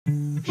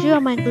You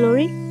are my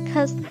glory,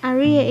 'cause I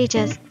real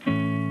ages.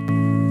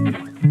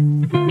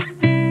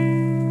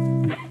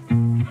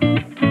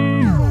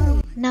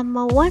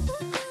 Number 1.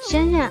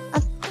 Zheng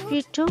as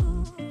V2.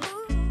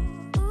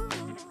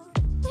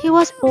 He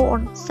was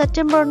born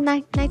September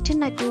 9,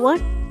 1991.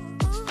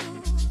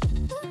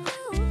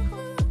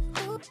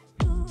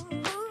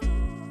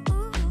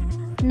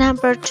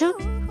 Number 2.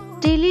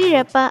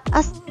 Dilireba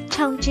as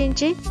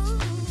Changji.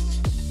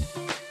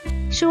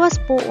 She was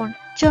born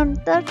June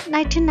 3,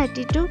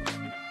 1992.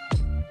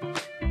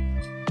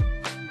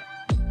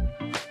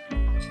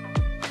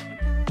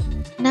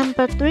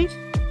 Number 3.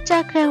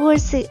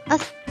 Zheng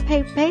as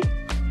Pei.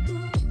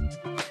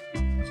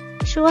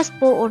 She was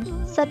born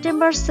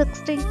September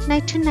 16,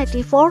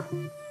 1994.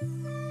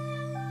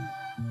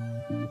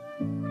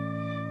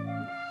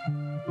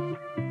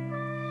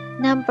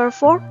 Number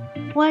 4.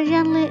 Wang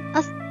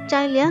as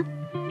Zheng.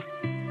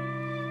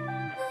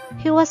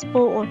 He was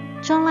born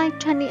July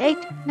 28,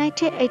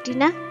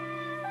 1989.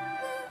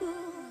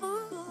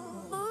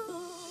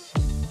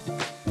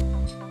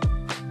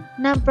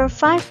 Number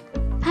 5.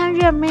 Pan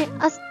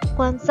as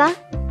Wang.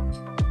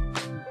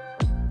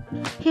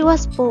 He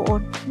was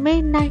born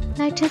May 9,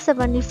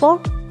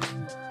 1974.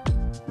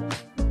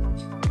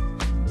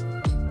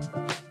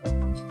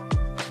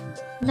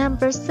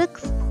 Number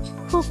 6.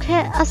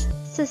 As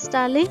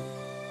Sister Lee.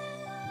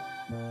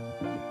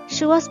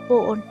 She was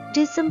born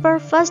December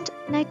 1st,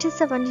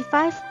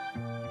 1975.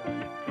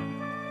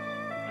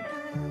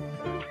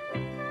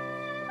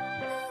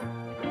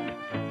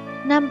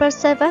 Number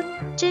 7.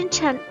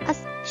 Zheng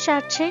as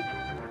Shachi.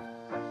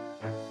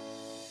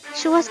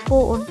 She was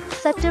born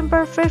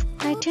September 5th,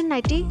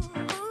 1990.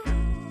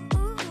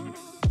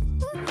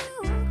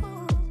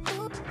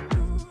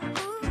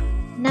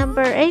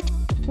 Number 8.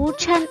 Wu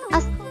Chen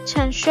as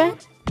Chen Xue.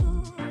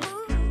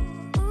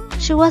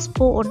 She was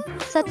born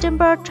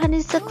September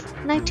 26,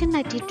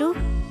 1992.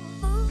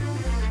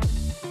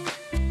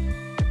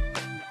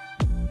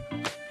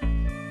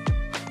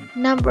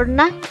 Number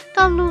 9.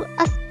 Gao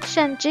as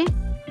Shanji.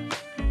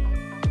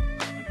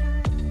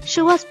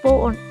 She was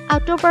born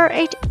October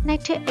 8,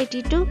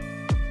 1982.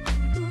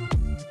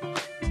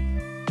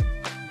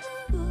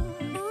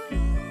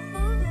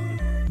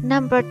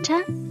 Number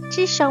 10.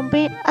 Ji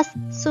Xiongbi as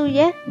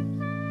Suye.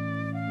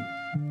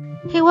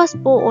 He was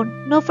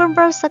born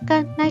November 2,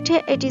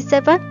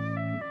 1987.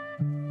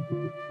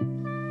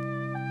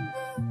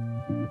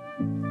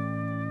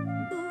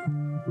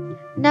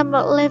 Number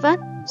 11.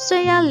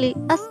 Suya Li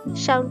as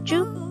Xiaoju.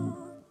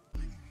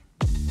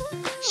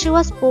 She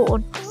was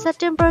born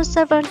September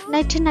 7,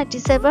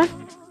 1997.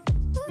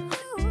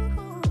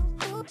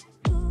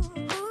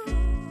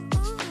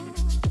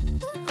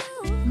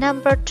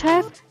 Number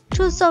 12.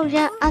 Chu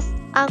Zhouyan as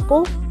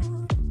Ago.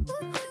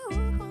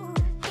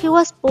 He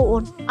was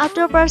born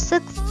October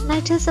 6,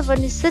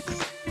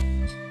 1976.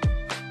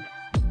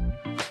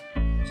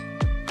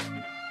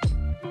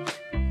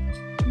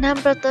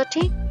 Number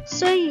 13.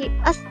 Sui Yi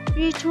as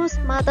Yutu's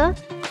mother.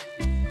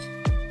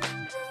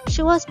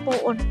 She was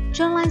born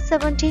July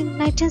 17,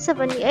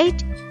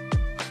 1978.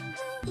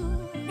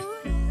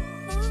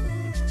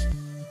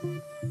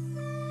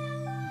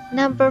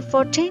 Number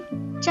 14.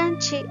 Zhang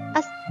Qi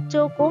as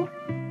Zhou.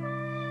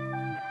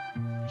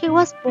 He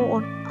was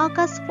born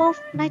August 4,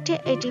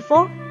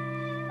 1984.